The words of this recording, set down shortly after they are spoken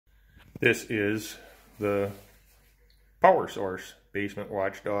This is the power source basement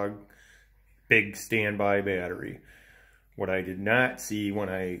Watchdog big standby battery. What I did not see when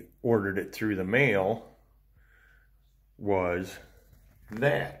I ordered it through the mail was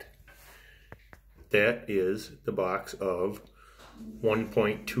that. That is the box of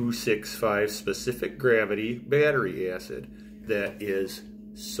 1.265 specific gravity battery acid that is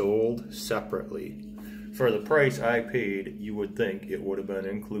sold separately. For the price I paid, you would think it would have been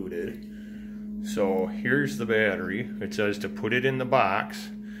included. So here's the battery. It says to put it in the box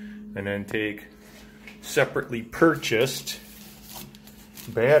and then take separately purchased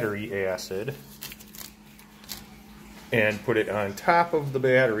battery acid and put it on top of the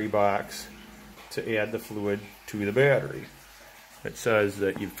battery box to add the fluid to the battery. It says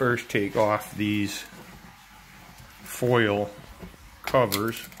that you first take off these foil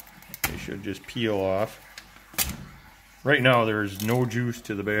covers. They should just peel off. Right now there's no juice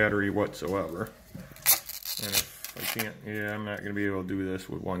to the battery whatsoever. And if I can't, I'm not going to be able to do this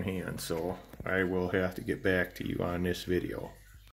with one hand, so I will have to get back to you on this video.